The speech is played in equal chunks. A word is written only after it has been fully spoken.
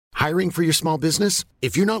Hiring for your small business?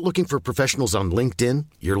 If you're not looking for professionals on LinkedIn,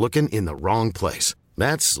 you're looking in the wrong place.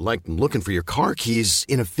 That's like looking for your car keys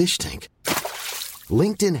in a fish tank.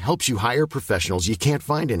 LinkedIn helps you hire professionals you can't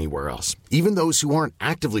find anywhere else, even those who aren't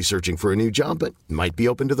actively searching for a new job but might be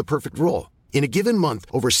open to the perfect role. In a given month,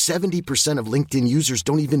 over 70% of LinkedIn users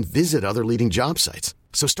don't even visit other leading job sites.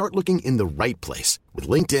 So start looking in the right place. With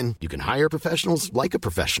LinkedIn, you can hire professionals like a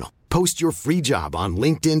professional. Post your free job on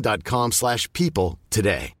linkedin.com/people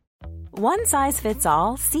today. One size fits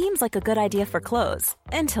all seems like a good idea for clothes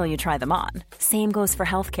until you try them on. Same goes for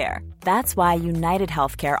healthcare. That's why United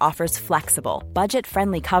Healthcare offers flexible,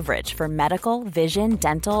 budget-friendly coverage for medical, vision,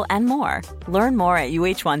 dental, and more. Learn more at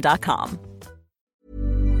uh1.com.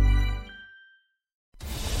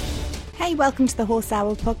 Hey, welcome to the Horse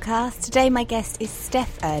Hour podcast. Today my guest is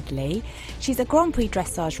Steph Erdley. She's a Grand Prix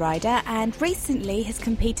dressage rider and recently has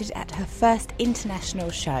competed at her first international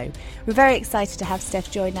show. We're very excited to have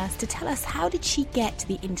Steph join us to tell us how did she get to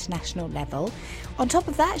the international level. On top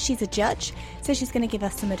of that, she's a judge, so she's going to give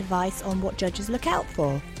us some advice on what judges look out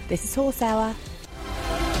for. This is Horse Hour.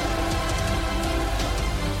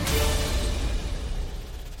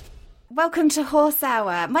 Welcome to Horse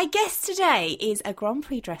Hour. My guest today is a Grand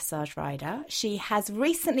Prix dressage rider. She has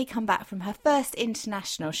recently come back from her first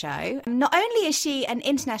international show. Not only is she an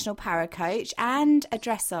international para coach and a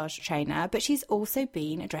dressage trainer, but she's also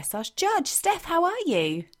been a dressage judge. Steph, how are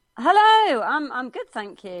you? Hello, I'm good,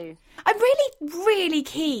 thank you. I'm really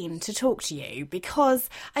keen to talk to you because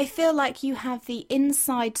I feel like you have the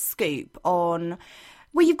inside scoop on...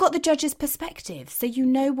 Well, you've got the judge's perspective, so you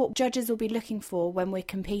know what judges will be looking for when we're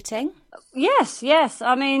competing. Yes.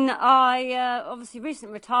 I mean, I obviously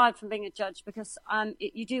recently retired from being a judge because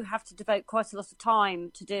you do have to devote quite a lot of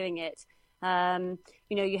time to doing it.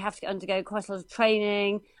 You have to undergo quite a lot of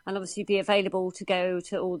training and obviously be available to go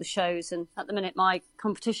to all the shows. And at the minute, my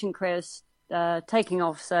competition career is taking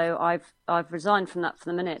off, so I've resigned from that for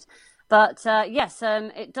the minute. But yes,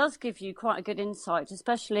 it does give you quite a good insight,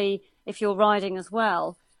 especially if you're riding as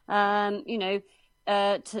well, to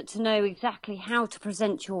know exactly how to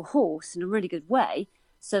present your horse in a really good way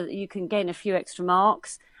so that you can gain a few extra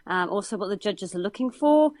marks. Also what the judges are looking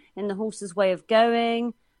for in the horse's way of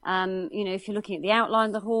going. If you're looking at the outline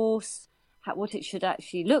of the horse, what it should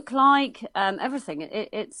actually look like, everything.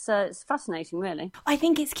 It's fascinating, really. I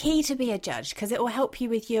think it's key to be a judge because it will help you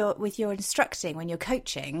with your instructing when you're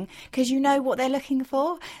coaching because you know what they're looking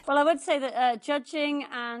for. Well, I would say that judging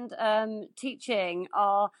and teaching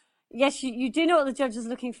are, yes, you do know what the judge is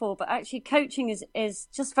looking for, but actually coaching is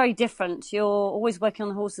just very different. You're always working on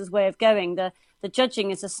the horse's way of going. The judging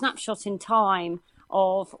is a snapshot in time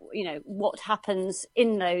of what happens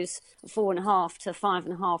in those 4.5 to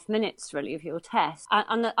 5.5 minutes really of your test,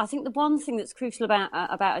 and I think the one thing that's crucial about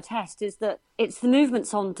a test is that it's the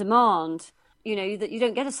movements on demand. That you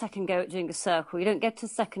don't get a second go at doing a circle, you don't get a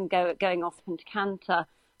second go at going off into canter.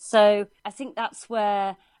 So I think that's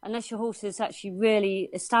where, unless your horse is actually really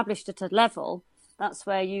established at a level, that's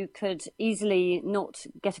where you could easily not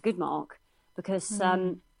get a good mark because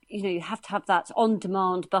you have to have that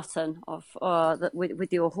on-demand button of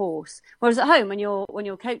with your horse. Whereas at home, when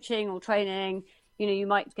you're coaching or training, you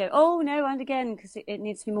might go, oh no, and again because it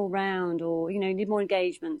needs to be more round, or you need more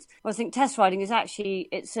engagement. Well, I think test riding is actually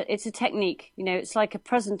it's a technique. It's like a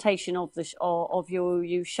presentation of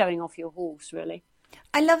you showing off your horse, really.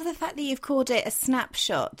 I love the fact that you've called it a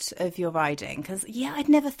snapshot of your riding because, I'd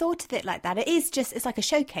never thought of it like that. It's like a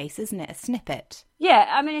showcase, isn't it? A snippet. Yeah,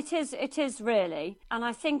 I mean, it is really. And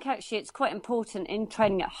I think actually it's quite important in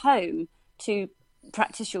training at home to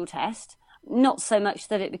practice your test. Not so much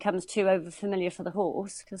that it becomes too overfamiliar for the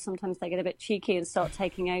horse because sometimes they get a bit cheeky and start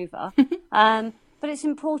taking over. But it's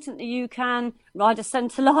important that you can ride a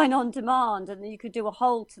centre line on demand and that you could do a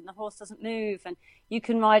halt and the horse doesn't move, and you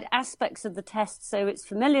can ride aspects of the test so it's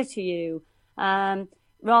familiar to you,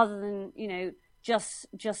 rather than,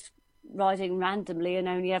 just riding randomly and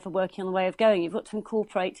only ever working on the way of going. You've got to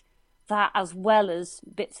incorporate that as well as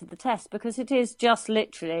bits of the test because it is just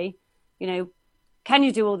literally, can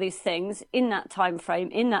you do all these things in that time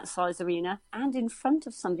frame, in that size arena, and in front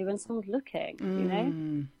of somebody when someone's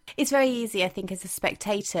looking, It's very easy, I think, as a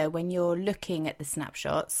spectator when you're looking at the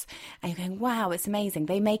snapshots and you're going, wow, it's amazing.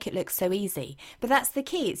 They make it look so easy. But that's the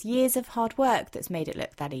key. It's years of hard work that's made it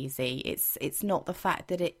look that easy. It's not the fact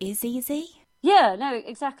that it is easy. Yeah, no,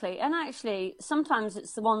 exactly. And actually, sometimes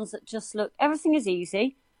it's the ones that just look, everything is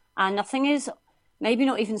easy and nothing is maybe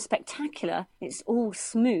not even spectacular. It's all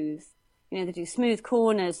smooth. They do smooth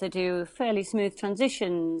corners, they do fairly smooth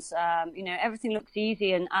transitions. Everything looks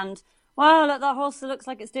easy and well, that horse looks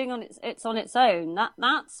like it's doing it's on its own.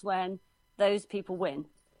 That's when those people win.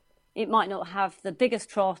 it might not have the biggest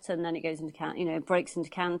trot and then it goes into breaks into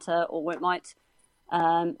canter, or it might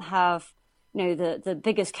have the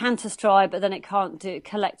biggest canter stride, but then it can't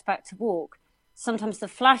collect back to walk. Sometimes the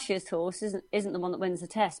flashiest horse isn't the one that wins the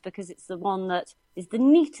test, because it's the one that is the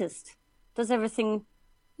neatest, does everything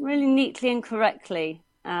really neatly and correctly,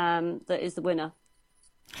 that is the winner.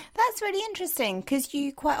 That's really interesting, because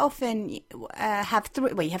you quite often have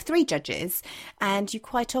three judges, and you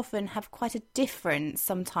quite often have quite a difference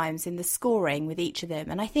sometimes in the scoring with each of them.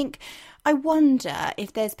 And I wonder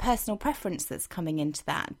if there's personal preference that's coming into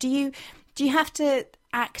that. Do you have to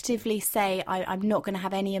actively say, I'm not going to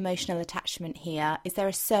have any emotional attachment here? Is there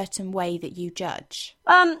a certain way that you judge?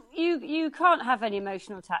 You can't have any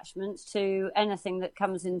emotional attachments to anything that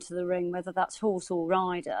comes into the ring, whether that's horse or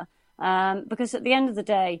rider. Because at the end of the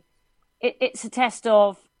day, it's a test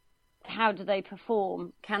of how do they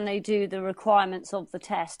perform? Can they do the requirements of the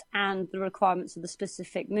test and the requirements of the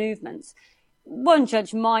specific movements? One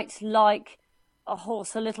judge might like a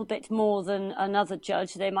horse a little bit more than another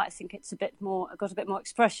judge. They might think it's got a bit more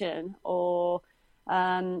expression, or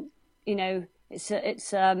they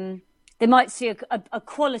might see a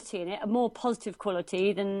quality in it, a more positive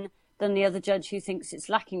quality than the other judge who thinks it's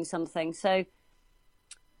lacking something. So,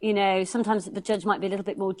 sometimes the judge might be a little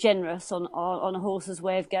bit more generous on a horse's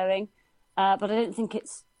way of going, but I don't think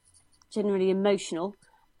it's generally emotional.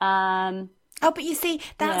 But you see,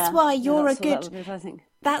 that's why you're a good. I think.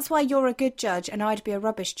 That's why you're a good judge and I'd be a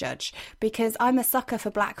rubbish judge, because I'm a sucker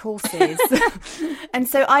for black horses. And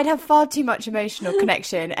so I'd have far too much emotional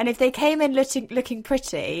connection. And if they came in looking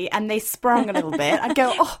pretty and they sprung a little bit, I'd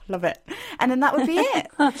go, oh, love it. And then that would be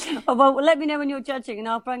it. Oh, well, let me know when you're judging and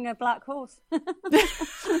I'll bring a black horse.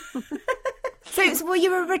 So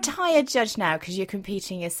you're a retired judge now because you're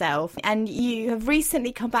competing yourself, and you have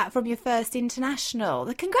recently come back from your first international.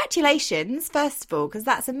 Congratulations, first of all, because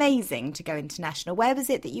that's amazing to go international. Where was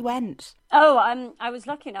it that you went? Oh, I was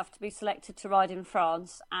lucky enough to be selected to ride in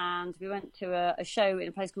France, and we went to a show in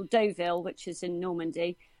a place called Deauville, which is in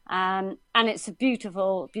Normandy, and it's a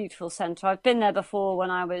beautiful, beautiful centre. I've been there before when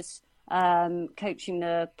I was coaching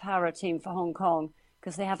the para team for Hong Kong,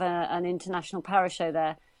 because they have an international para show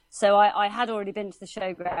there. So I had already been to the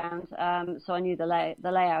showground, so I knew the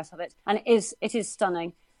layout of it, and it is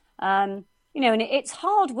stunning. And it's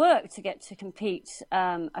hard work to get to compete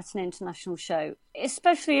at an international show,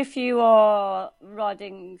 especially if you are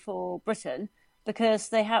riding for Britain, because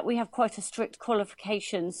we have quite a strict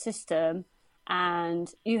qualification system,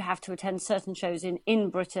 and you have to attend certain shows in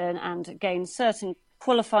Britain and gain certain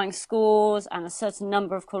qualifying scores and a certain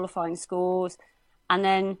number of qualifying scores, and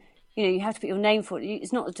then you have to put your name for it.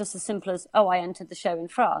 It's not just as simple as, I entered the show in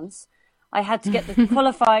France. I had to get the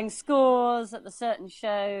qualifying scores at the certain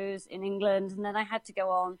shows in England, and then I had to go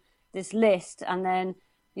on this list, and then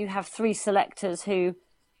you have 3 selectors who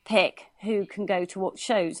pick who can go to what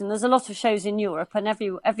shows. And there's a lot of shows in Europe, and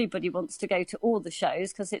everybody wants to go to all the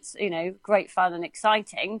shows because it's, great fun and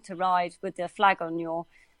exciting to ride with the flag on your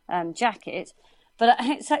jacket. But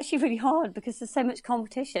it's actually really hard because there's so much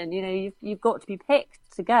competition. You've got to be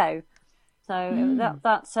picked to go. So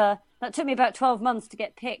that took me about 12 months to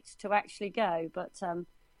get picked to actually go. But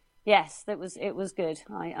yes, it was good.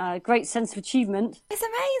 Great sense of achievement. It's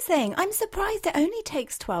amazing. I'm surprised it only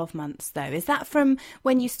takes 12 months, though. Is that from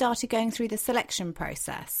when you started going through the selection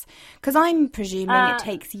process? Because I'm presuming it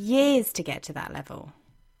takes years to get to that level.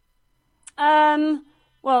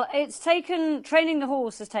 Well, training the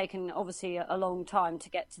horse has taken obviously a long time to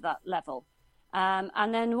get to that level.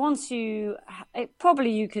 And then once you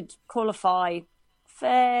could qualify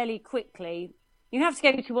fairly quickly. You have to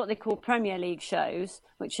go to what they call Premier League shows,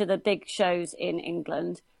 which are the big shows in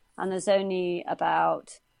England. And there's only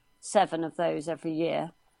about 7 of those every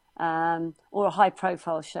year. Or a high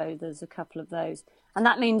profile show, there's a couple of those. And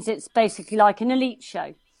that means it's basically like an elite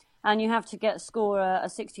show. And you have to score a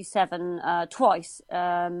 67 twice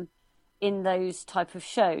in those type of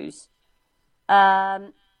shows.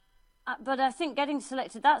 But I think getting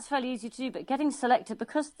selected, that's fairly easy to do. But getting selected,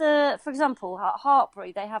 because for example, at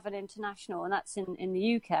Hartpury, they have an international, and that's in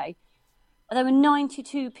the UK. There were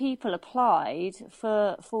 92 people applied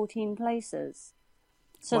for 14 places.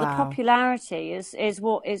 So wow. The popularity is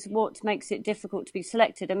what makes it difficult to be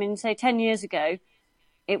selected. I mean, say 10 years ago,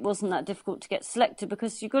 it wasn't that difficult to get selected,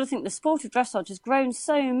 because you've got to think the sport of dressage has grown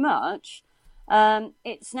so much.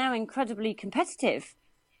 It's now incredibly competitive.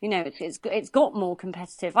 It's got more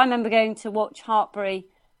competitive. I remember going to watch Hartpury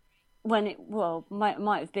when it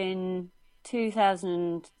might have been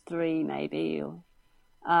 2003 maybe,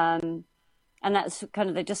 And that's kind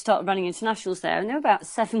of, they just started running internationals there, and there were about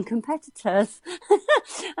 7 competitors.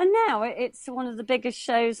 And now it's one of the biggest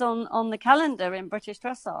shows on the calendar in British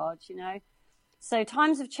dressage, you know. So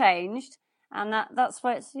times have changed, and that's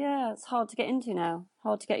why it's hard to get into now,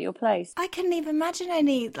 hard to get your place. I couldn't even imagine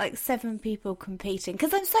only like 7 people competing,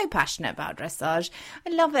 because I'm so passionate about dressage.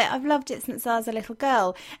 I love it. I've loved it since I was a little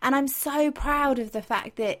girl, and I'm so proud of the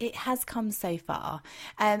fact that it has come so far.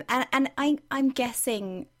 And I'm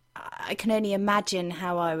guessing, I can only imagine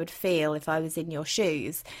how I would feel if I was in your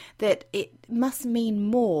shoes, that it must mean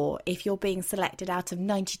more if you're being selected out of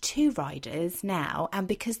 92 riders now, and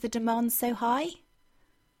because the demand's so high.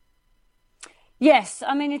 Yes,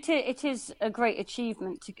 I mean it is a great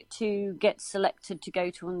achievement to get selected to go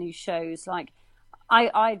to one of these shows. Like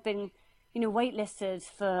I've been, you know, waitlisted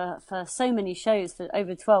for so many shows for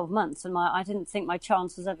over 12 months, and I didn't think my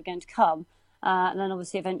chance was ever going to come, and then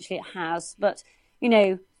obviously eventually it has. But you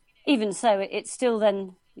know, even so, it's still,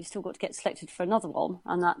 then you've still got to get selected for another one,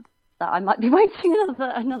 and that I might be waiting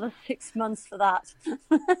another 6 months for that.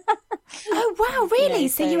 Oh wow, really? Yeah,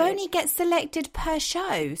 so you only get selected per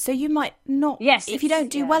show, so you might not. Yes, if you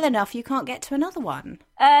don't do well enough, you can't get to another one.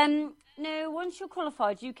 No, once you're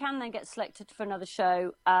qualified, you can then get selected for another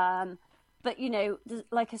show. But you know,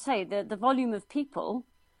 like I say, the volume of people.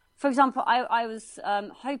 For example, I was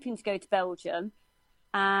hoping to go to Belgium,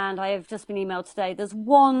 and I have just been emailed today. There's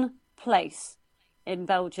one place in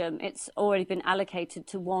Belgium. It's already been allocated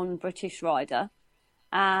to one British rider.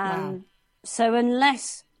 Wow. So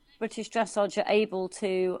unless British Dressage are able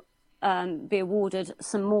to be awarded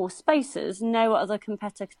some more spaces, no other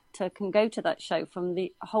competitor can go to that show from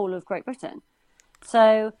the whole of Great Britain.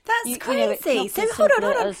 So that's crazy. You know, it's not so hold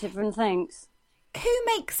on. as everyone thinks. Who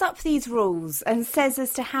makes up these rules and says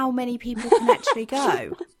as to how many people can actually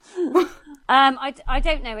go? I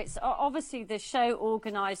don't know. It's obviously the show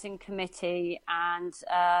organising committee, and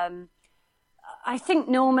I think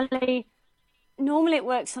normally it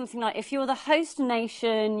works something like, if you're the host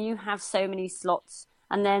nation, you have so many slots,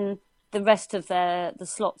 and then the rest of the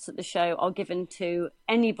slots at the show are given to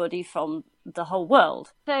anybody from the whole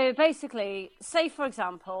world. So basically, say for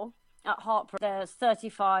example, at Hartpury there's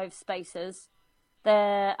 35 spaces.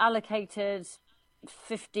 They're allocated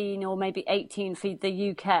 15 or maybe 18 for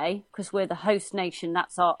the UK, because we're the host nation,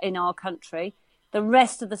 that's in our country. The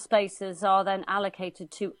rest of the spaces are then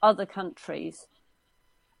allocated to other countries.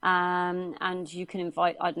 And you can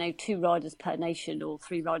invite, 2 riders per nation or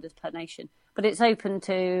 3 riders per nation. But it's open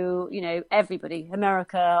to, you know, everybody,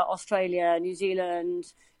 America, Australia, New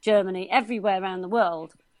Zealand, Germany, everywhere around the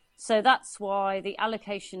world. So that's why the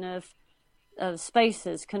allocation of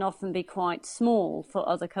spaces can often be quite small for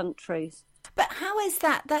other countries. But how is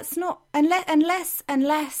that? That's not, unless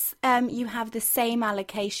you have the same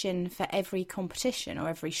allocation for every competition or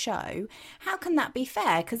every show. How can that be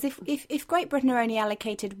fair? Because if Great Britain are only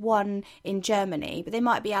allocated 1 in Germany, but they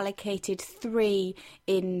might be allocated 3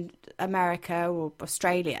 in America or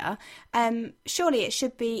Australia, surely it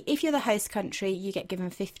should be, if you're the host country, you get given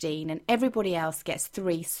 15 and everybody else gets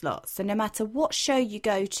 3 slots. So no matter what show you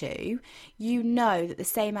go to, you know that it's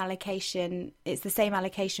the same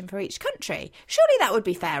allocation for each country. Surely that would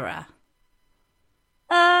be fairer.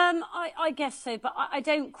 I guess so, but I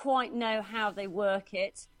don't quite know how they work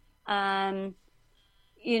it.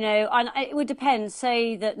 You know, and it would depend.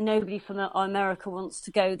 Say that nobody from America wants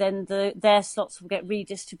to go, then their slots will get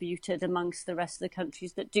redistributed amongst the rest of the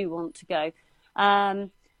countries that do want to go.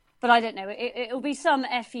 But I don't know. It'll be some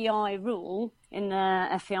FEI rule in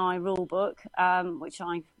the FEI rule book, which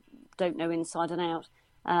I don't know inside and out.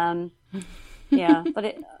 Yeah,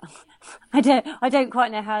 but I don't quite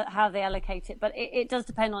know how they allocate it, but it does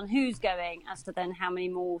depend on who's going as to then how many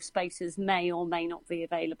more spaces may or may not be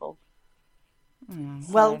available.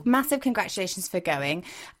 So. Well, massive congratulations for going.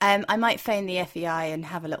 I might phone the FEI and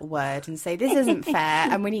have a little word and say this isn't fair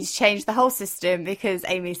and we need to change the whole system because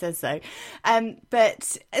Amy says so.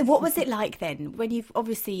 But what was it like then when you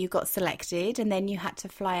got selected and then you had to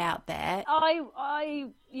fly out there?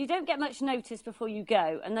 You don't get much notice before you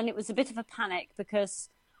go, and then it was a bit of a panic because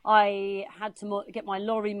I had to get my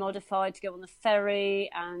lorry modified to go on the ferry,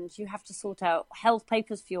 and you have to sort out health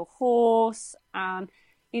papers for your horse.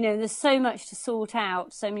 You know, there's so much to sort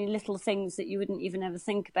out, so many little things that you wouldn't even ever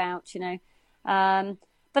think about, you know.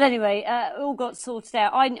 But anyway, it all got sorted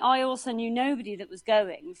out. I also knew nobody that was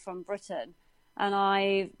going from Britain, and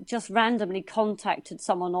I just randomly contacted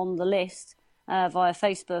someone on the list via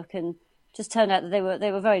Facebook, and just turned out that they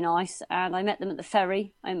were very nice, and I met them at the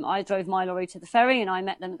ferry. I drove my lorry to the ferry, and I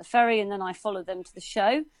met them at the ferry, and then I followed them to the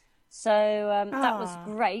show. So that was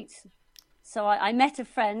great. So I met a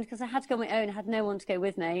friend because I had to go on my own. I had no one to go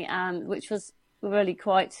with me, which was really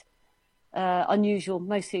quite unusual.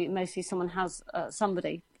 Mostly someone has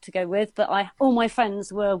somebody to go with, but all my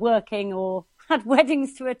friends were working or had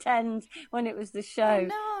weddings to attend when it was the show. Oh,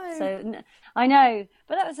 no. So I know,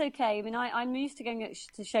 but that was okay. I mean, I'm used to going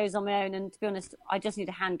to shows on my own, and to be honest, I just need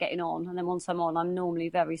a hand getting on, and then once I'm on, I'm normally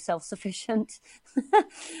very self-sufficient.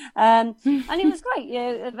 And it was great.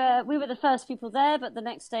 We were the first people there, but the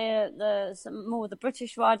next day, some more of the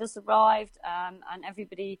British riders arrived, and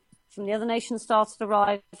everybody from the other nations started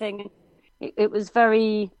arriving. It was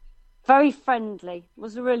very, very friendly. It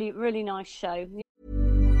was a really, really nice show.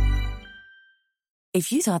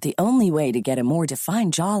 If you thought the only way to get a more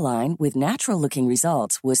defined jawline with natural-looking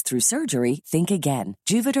results was through surgery, think again.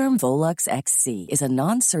 Juvederm Volux XC is a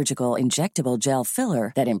non-surgical injectable gel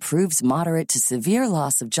filler that improves moderate to severe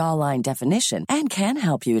loss of jawline definition and can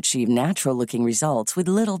help you achieve natural-looking results with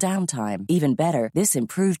little downtime. Even better, this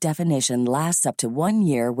improved definition lasts up to 1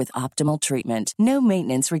 year with optimal treatment. No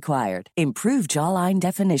maintenance required. Improve jawline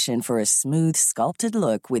definition for a smooth, sculpted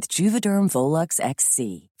look with Juvederm Volux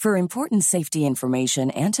XC. For important safety information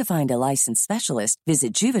and to find a licensed specialist,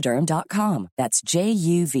 visit Juvederm.com. That's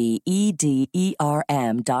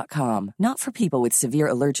JUVEDERM.com. Not for people with severe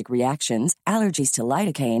allergic reactions, allergies to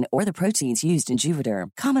lidocaine, or the proteins used in Juvederm.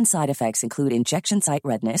 Common side effects include injection site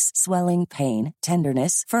redness, swelling, pain,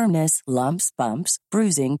 tenderness, firmness, lumps, bumps,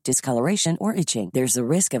 bruising, discoloration, or itching. There's a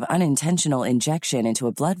risk of unintentional injection into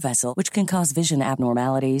a blood vessel, which can cause vision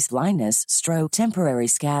abnormalities, blindness, stroke, temporary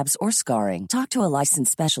scabs, or scarring. Talk to a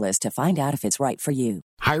licensed specialist to find out if it's right for you.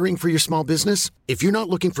 Hiring for your small business? If you're not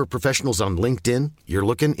looking for professionals on LinkedIn, you're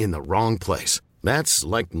looking in the wrong place. That's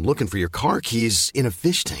like looking for your car keys in a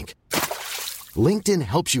fish tank. LinkedIn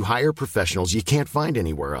helps you hire professionals you can't find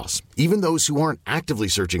anywhere else, even those who aren't actively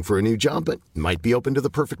searching for a new job but might be open to the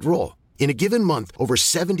perfect role. In a given month, over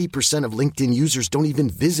 70% of LinkedIn users don't even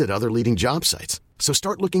visit other leading job sites. So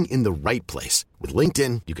start looking in the right place. With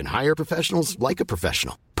LinkedIn, you can hire professionals like a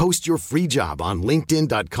professional. Post your free job on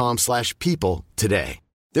linkedin.com/people today.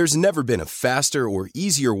 There's never been a faster or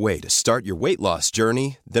easier way to start your weight loss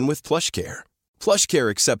journey than with PlushCare.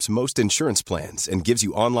 PlushCare accepts most insurance plans and gives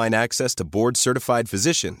you online access to board-certified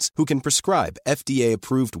physicians who can prescribe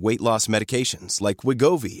FDA-approved weight loss medications like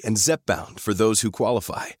Wegovy and Zepbound for those who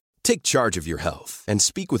qualify. Take charge of your health and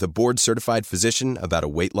speak with a board-certified physician about a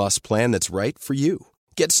weight loss plan that's right for you.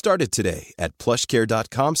 Get started today at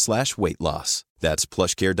plushcare.com/weight-loss. That's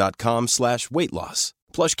plushcare.com/weight-loss.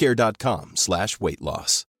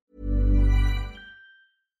 plushcare.com/weight-loss.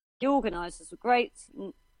 The organisers were great.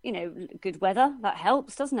 Good weather, that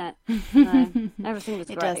helps, doesn't it? Everything was great.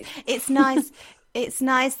 It does. It's nice. It's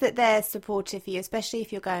nice that they're supportive of you, especially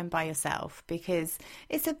if you're going by yourself, because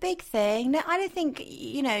it's a big thing. I don't think,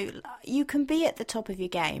 you can be at the top of your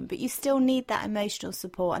game, but you still need that emotional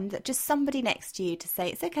support and just somebody next to you to say,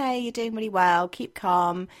 it's okay, you're doing really well, keep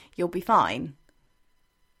calm, you'll be fine.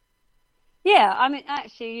 Yeah, I mean,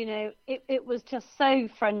 actually, it was just so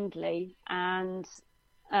friendly. And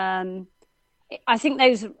I think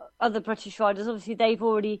those other British riders, obviously,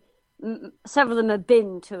 several of them had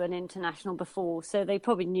been to an international before, so they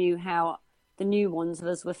probably knew how the new ones of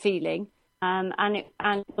us were feeling, and it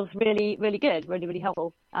was really, really good, really, really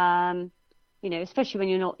helpful. Especially when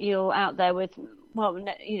you're out there with,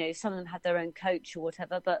 some of them had their own coach or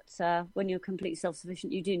whatever, but when you're completely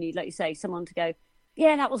self-sufficient, you do need, like you say, someone to go,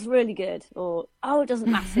 yeah, that was really good, or it doesn't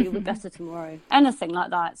matter, you'll be better tomorrow. Anything like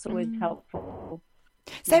that, it's always helpful.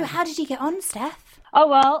 So how did you get on, Steph? Oh,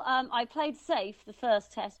 well, I played safe the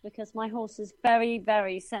first test because my horse is very,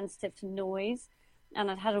 very sensitive to noise. And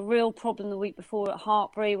I'd had a real problem the week before at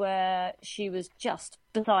Hartbury where she was just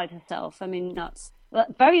beside herself. I mean, nuts.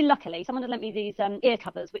 But very luckily, someone had lent me these ear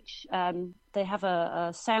covers, which they have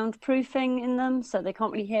a soundproofing in them, so they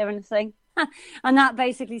can't really hear anything. And that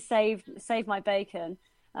basically saved my bacon.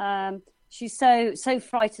 She's so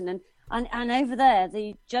frightened. And over there,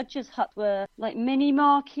 the judges' hut were like mini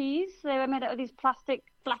marquees. They were made out of these plastic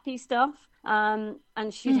flappy stuff. And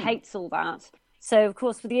she hates all that. So, of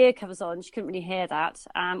course, with the ear covers on, she couldn't really hear that.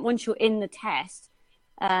 Once you're in the test,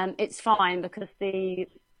 it's fine because the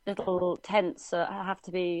little tents have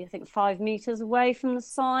to be, I think, 5 meters away from the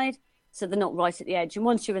side. So they're not right at the edge. And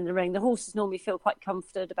once you're in the ring, the horses normally feel quite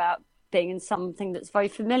comforted about being in something that's very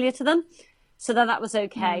familiar to them. So then that was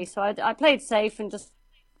okay. So I played safe and just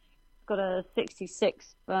got a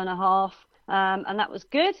 66.5, and that was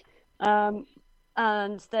good. And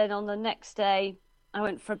then on the next day, I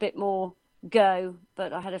went for a bit more go,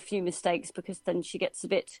 but I had a few mistakes because then she gets a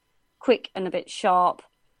bit quick and a bit sharp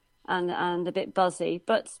and a bit buzzy.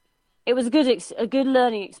 But it was a good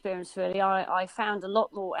learning experience, really. I found a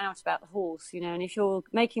lot more out about the horse, and if you're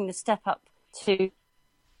making the step up to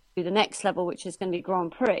the next level, which is going to be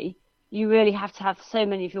Grand Prix, you really have to have so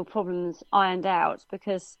many of your problems ironed out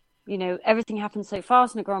because, everything happens so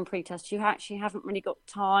fast in a Grand Prix test. You actually haven't really got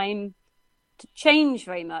time to change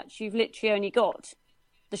very much. You've literally only got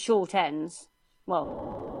the short ends.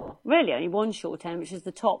 Well, really only one short end, which is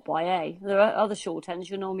the top YA. There are other short ends.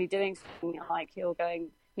 You're normally doing something like you're going,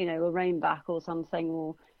 a rein back or something,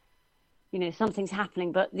 or, something's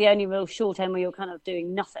happening. But the only real short end where you're kind of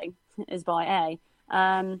doing nothing is by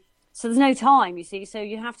A. So there's no time, you see. So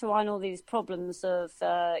you have to iron all these problems of,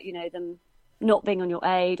 them not being on your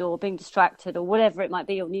aid or being distracted or whatever it might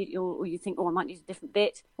be, or you think, I might need a different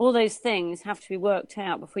bit. All those things have to be worked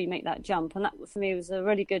out before you make that jump. And that, for me, was a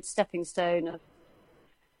really good stepping stone of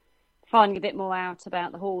finding a bit more out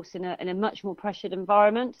about the horse in a much more pressured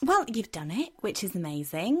environment. Well, you've done it, which is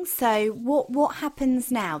amazing. So what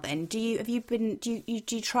happens now then? Do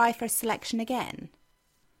you try for a selection again?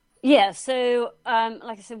 Yeah, so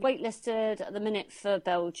like I said, waitlisted at the minute for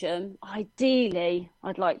Belgium. Ideally,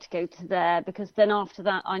 I'd like to go to there because then after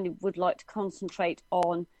that, I would like to concentrate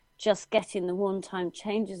on just getting the one-time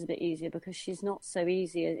changes a bit easier because she's not so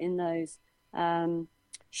easy in those.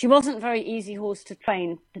 She wasn't a very easy horse to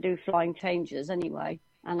train to do flying changes anyway.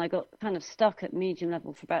 And I got kind of stuck at medium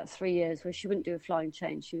level for about 3 years where she wouldn't do a flying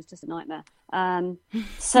change. She was just a nightmare.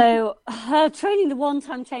 So her training the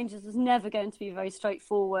one-time changes was never going to be very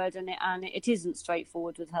straightforward, and it isn't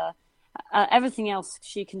straightforward with her. Everything else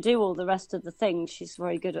she can do, all the rest of the things, she's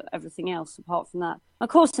very good at everything else apart from that. Of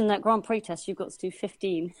course, in that Grand Prix test, you've got to do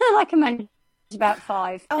 15. Like I mentioned, about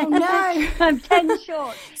 5. Oh, no. I'm 10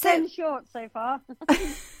 short. 10 short so far.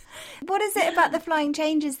 What is it about the flying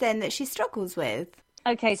changes then that she struggles with?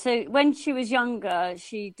 Okay, so when she was younger,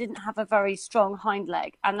 she didn't have a very strong hind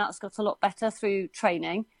leg, and that's got a lot better through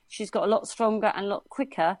training. She's got a lot stronger and a lot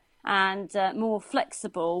quicker and more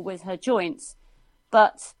flexible with her joints.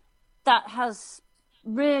 But that has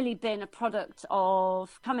really been a product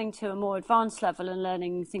of coming to a more advanced level and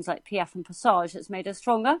learning things like piaffe and passage that's made her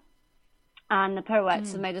stronger, and the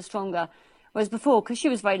pirouettes have made her stronger. Whereas before, because she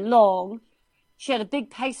was very long, she had a big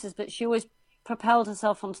paces, but she always propelled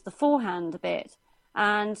herself onto the forehand a bit.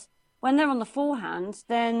 And when they're on the forehand,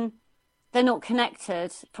 then they're not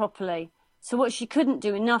connected properly. So what she couldn't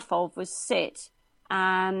do enough of was sit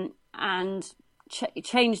and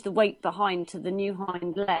change the weight behind to the new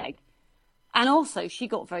hind leg. And also she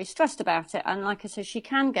got very stressed about it. And like I said, she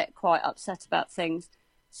can get quite upset about things.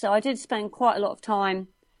 So I did spend quite a lot of time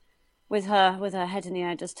with her head in the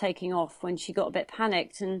air, just taking off when she got a bit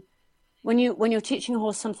panicked. And when you're teaching a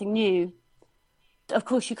horse something new, of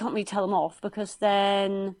course, you can't really tell them off because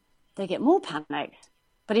then they get more panicked.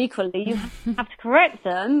 But equally, you have to correct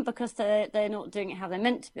them because they're not doing it how they're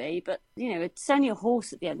meant to be. But, it's only a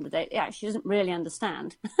horse at the end of the day. It actually doesn't really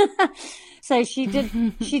understand. So she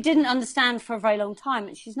didn't understand for a very long time.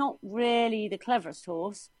 And she's not really the cleverest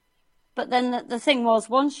horse. But then the thing was,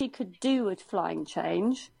 once she could do a flying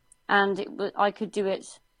change, and I could do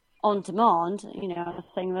it on demand, I was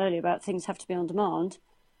saying earlier about things have to be on demand.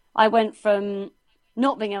 I went from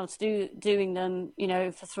not being able to doing them,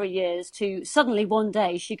 for 3 years to suddenly one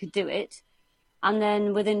day she could do it. And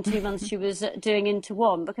then within 2 months she was doing into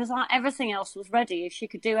one because everything else was ready. If she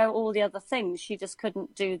could do all the other things, she just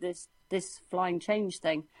couldn't do this flying change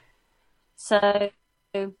thing. So,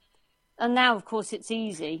 and now of course it's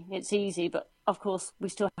easy, but of course we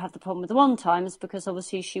still have the problem with the one-times because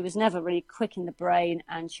obviously she was never really quick in the brain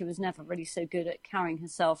and she was never really so good at carrying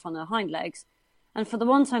herself on her hind legs. And for the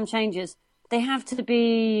one-time changes, they have to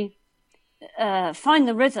be find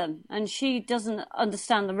the rhythm, and she doesn't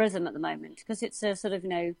understand the rhythm at the moment because it's a sort of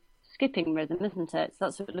skipping rhythm, isn't it?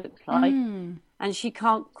 That's what it looks like, and she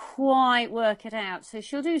can't quite work it out. So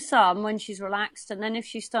she'll do some when she's relaxed, and then if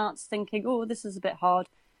she starts thinking, "Oh, this is a bit hard,"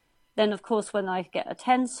 then of course when I get a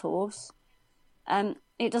tense horse,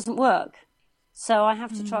 it doesn't work. So I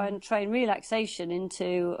have to try and train relaxation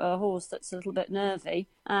into a horse that's a little bit nervy,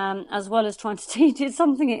 as well as trying to teach it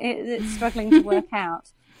something it's struggling to work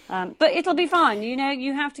out. But it'll be fine.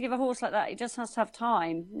 You have to give a horse like that. It just has to have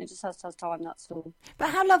time. It just has to have time, that's all.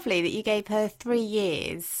 But how lovely that you gave her 3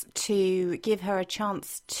 years to give her a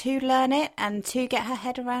chance to learn it and to get her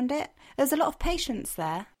head around it. There's a lot of patience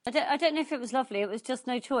there. I don't know if it was lovely. It was just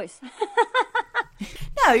no choice.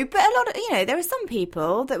 No, but a lot of, there are some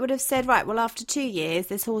people that would have said, right, well, after 2 years,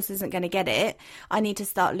 this horse isn't going to get it. I need to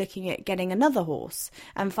start looking at getting another horse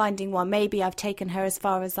and finding one. Maybe I've taken her as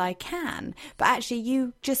far as I can. But actually,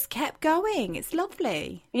 you just kept going. It's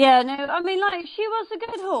lovely. Yeah, no, I mean, like, she was a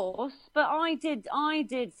good horse, but I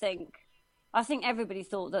think everybody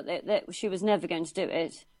thought that she was never going to do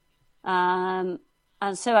it. And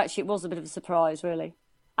so actually it was a bit of a surprise, really.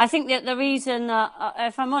 I think that the reason,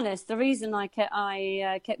 if I'm honest, the reason I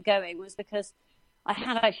kept going was because I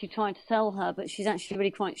had actually tried to sell her, but she's actually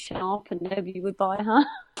really quite sharp and nobody would buy her.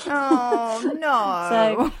 Oh,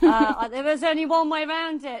 no. So there was only one way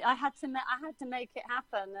around it. I had to make it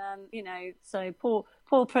happen. So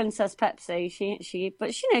poor Princess Pepsi,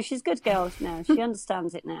 but she's a good girl now. She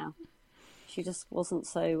understands it now. She just wasn't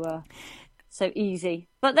so easy.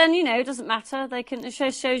 But then, it doesn't matter.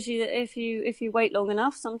 It shows you that if you wait long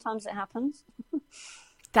enough, sometimes it happens.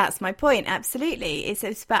 That's my point, absolutely.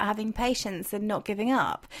 It's about having patience and not giving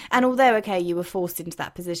up. And although, okay, you were forced into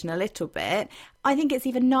that position a little bit, I think it's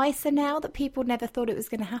even nicer now that people never thought it was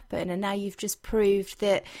going to happen. And now you've just proved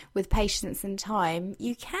that with patience and time,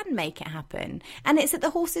 you can make it happen. And it's at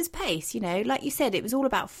the horse's pace, like you said, it was all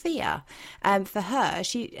about fear for her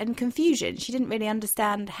and confusion. She didn't really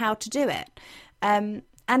understand how to do it.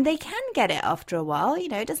 And they can get it after a while,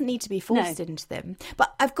 it doesn't need to be forced into them.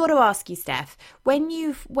 But I've got to ask you, Steph, when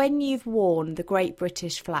you've worn the Great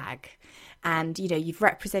British flag and, you've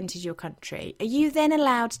represented your country, are you then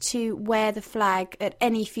allowed to wear the flag at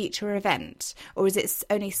any future event? Or is it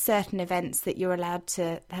only certain events that you're allowed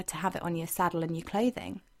to have it on your saddle and your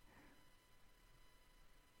clothing?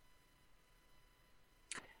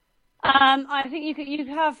 I think you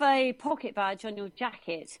have a pocket badge on your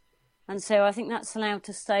jacket. And so I think that's allowed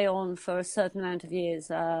to stay on for a certain amount of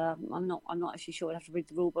years. I'm not actually sure. I'd have to read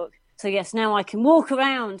the rule book. So yes, now I can walk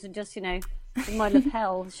around and just, in my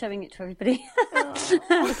lapel, showing it to everybody.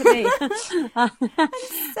 Look at me.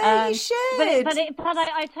 So you should. But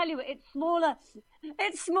I tell you, it's smaller.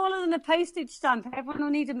 It's smaller than a postage stamp. Everyone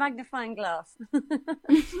will need a magnifying glass.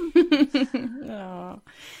 Oh.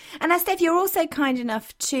 And Steph, you're also kind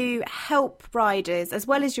enough to help riders, as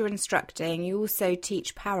well as you're instructing. You also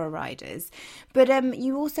teach para riders, but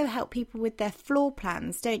you also help people with their floor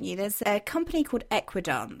plans, don't you? There's a company called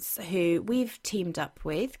Equidance who we've teamed up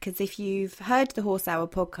with, because if you've heard the Horse Hour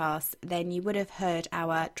podcast, then you would have heard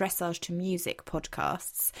our Dressage to Music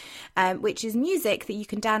podcasts, which is music that you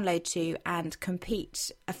can download to and compete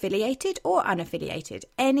affiliated or unaffiliated.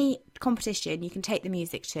 Any competition you can take the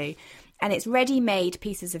music to, and it's ready-made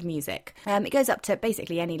pieces of music. It goes up to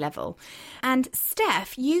basically any level. And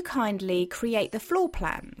Steph, you kindly create the floor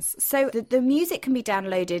plans. So the music can be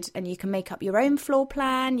downloaded and you can make up your own floor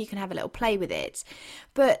plan, you can have a little play with it.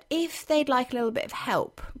 But if they'd like a little bit of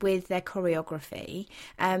help with their choreography,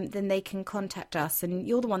 then they can contact us and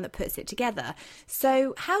you're the one that puts it together.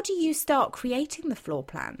 So how do you start creating the floor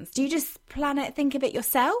plans? Do you just plan it, think of it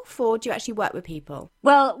yourself, or do you actually work with people?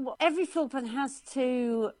 Well, every floor plan has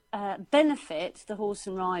to benefit the horse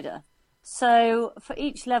and rider. So for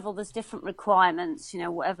each level, there's different requirements,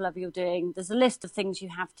 whatever level you're doing, there's a list of things you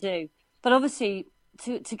have to do. But obviously,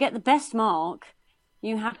 to get the best mark,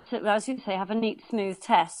 you have to, as you say, have a neat, smooth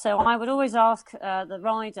test. So I would always ask the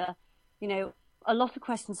rider, a lot of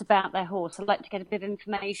questions about their horse. I'd like to get a bit of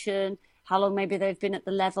information, how long maybe they've been at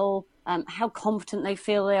the level, how confident they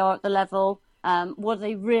feel they are at the level, what are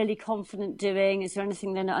they really confident doing, is there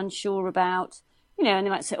anything they're not unsure about? And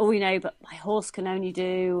they might say, but my horse can only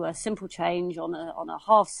do a simple change on a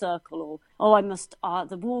half circle, or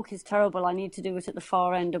the walk is terrible, I need to do it at the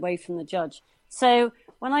far end away from the judge. So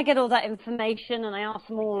when I get all that information and I ask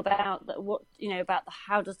them all about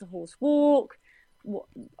how does the horse walk,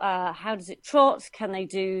 how does it trot, can they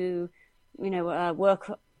do,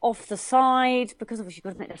 work off the side, because obviously you've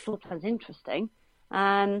got to make the floor plans interesting.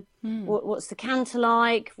 What's the canter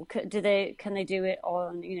like? Can they do it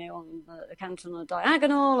on the canter on a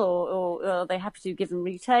diagonal, or are they happy to give them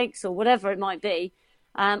retakes or whatever it might be?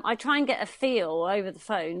 I try and get a feel over the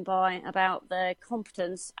phone about their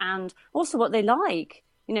competence and also what they like,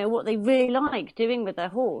 what they really like doing with their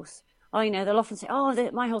horse. They'll often say,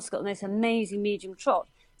 my horse got this amazing medium trot.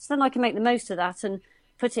 So then I can make the most of that and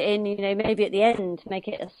put it in, maybe at the end, make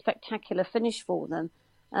it a spectacular finish for them.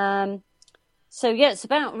 So, it's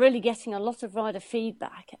about really getting a lot of rider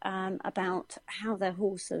feedback about how their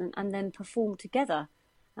horse and then perform together.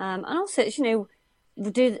 And also, is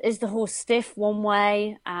the horse stiff one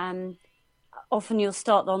way? Often you'll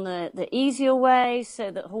start on the easier way so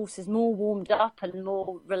that horse is more warmed up and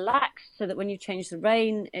more relaxed, so that when you change the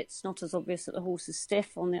rein, it's not as obvious that the horse is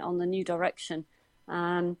stiff on the new direction.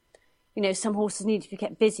 some horses need to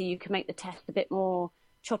get busy. You can make the test a bit more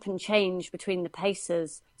chop and change between the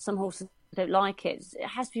paces. Some horses don't like it. It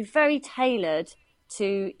has to be very tailored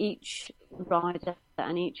to each rider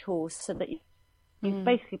and each horse, so that you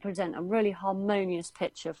basically present a really harmonious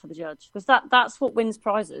picture for the judge, because that's what wins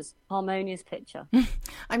prizes, harmonious picture.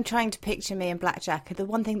 I'm trying to picture me and Blackjack. The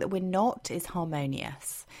one thing that we're not is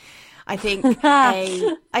harmonious. I think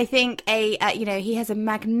he has a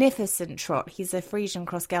magnificent trot. He's a Friesian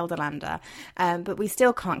Cross Gelderlander, but we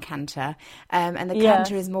still can't canter. And the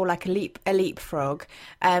canter is more like a leapfrog.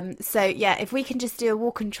 So yeah, if we can just do a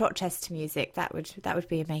walk and trot test to music, that would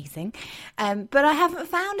be amazing. But I haven't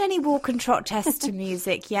found any walk and trot test to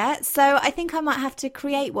music yet, so I think I might have to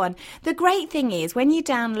create one. The great thing is, when you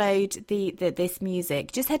download this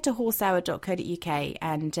music, just head to horsehour.co.uk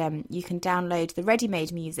and you can download the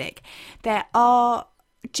ready-made music. There are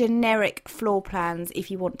generic floor plans if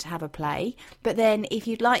you want to have a play, but then if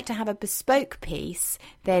you'd like to have a bespoke piece,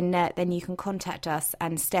 then you can contact us,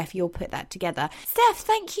 and Steph, you'll put that together. Steph,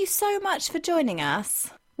 thank you so much for joining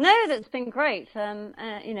us. No, that's been great. And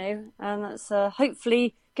that's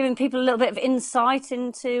hopefully giving people a little bit of insight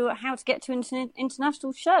into how to get to an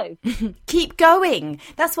international show. Keep going.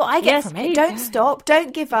 That's what I get from it. Don't stop.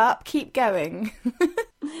 Don't give up. Keep going.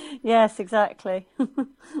 Yes, exactly.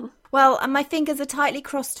 Well, and my fingers are tightly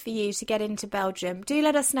crossed for you to get into Belgium. Do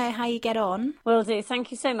let us know how you get on. Will do.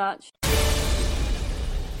 Thank you so much.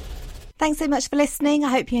 Thanks so much for listening.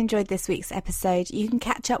 I hope you enjoyed this week's episode. You can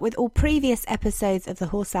catch up with all previous episodes of the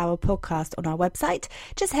Horse Hour podcast on our website.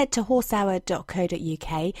 Just head to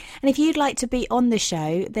horsehour.co.uk. And if you'd like to be on the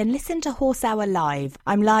show, then listen to Horse Hour Live.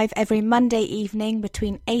 I'm live every Monday evening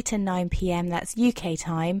between 8 and 9 p.m. That's UK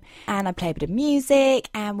time. And I play a bit of music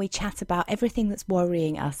and we chat about everything that's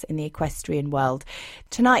worrying us in the equestrian world.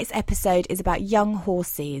 Tonight's episode is about young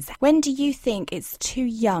horses. When do you think it's too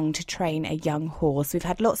young to train a young horse? We've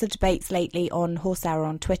had lots of debates lately on Horse Hour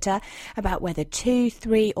on Twitter about whether 2,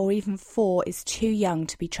 3 or even 4 is too young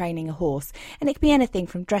to be training a horse, and it can be anything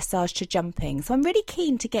from dressage to jumping. So I'm really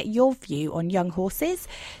keen to get your view on young horses.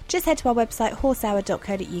 Just head to our website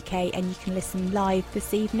horsehour.co.uk and you can listen live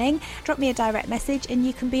this evening. Drop me a direct message and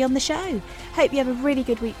you can be on the show. Hope you have a really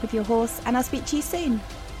good week with your horse, and I'll speak to you soon.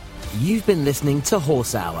 You've been listening to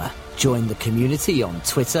Horse Hour. Join the community on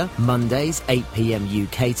Twitter, Mondays, 8 p.m.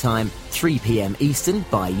 UK time, 3 p.m. Eastern,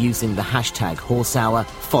 by using the hashtag Horse Hour.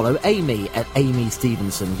 Follow Amy at Amy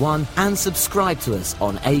Stevenson1 and subscribe to us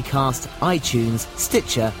on Acast, iTunes,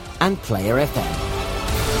 Stitcher and Player FM.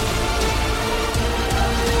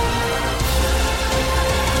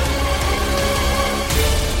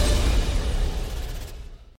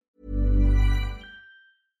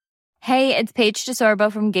 Hey, it's Paige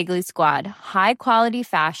DeSorbo from Giggly Squad. High quality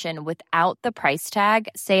fashion without the price tag.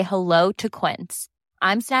 Say hello to Quince.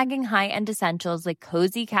 I'm snagging high-end essentials like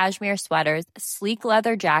cozy cashmere sweaters, sleek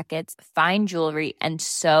leather jackets, fine jewelry, and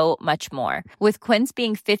so much more. With Quince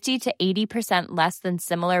being 50 to 80% less than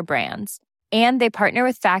similar brands. And they partner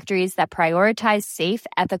with factories that prioritize safe,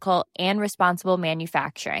 ethical, and responsible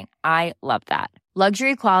manufacturing. I love that.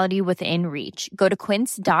 Luxury quality within reach. Go to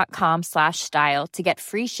quince.com/style to get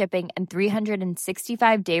free shipping and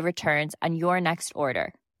 365-day returns on your next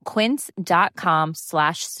order.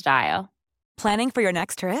 Quince.com/style. Planning for your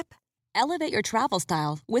next trip? Elevate your travel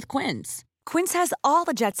style with Quince. Quince has all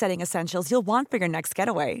the jet-setting essentials you'll want for your next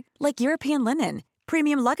getaway, like European linen,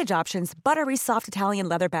 premium luggage options, buttery soft Italian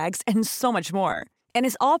leather bags, and so much more. And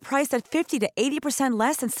is all priced at 50 to 80%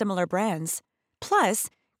 less than similar brands. Plus,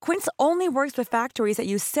 Quince only works with factories that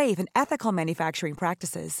use safe and ethical manufacturing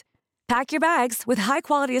practices. Pack your bags with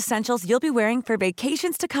high-quality essentials you'll be wearing for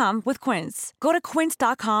vacations to come with Quince. Go to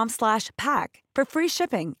quince.com/pack for free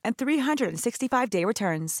shipping and 365-day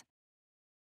returns.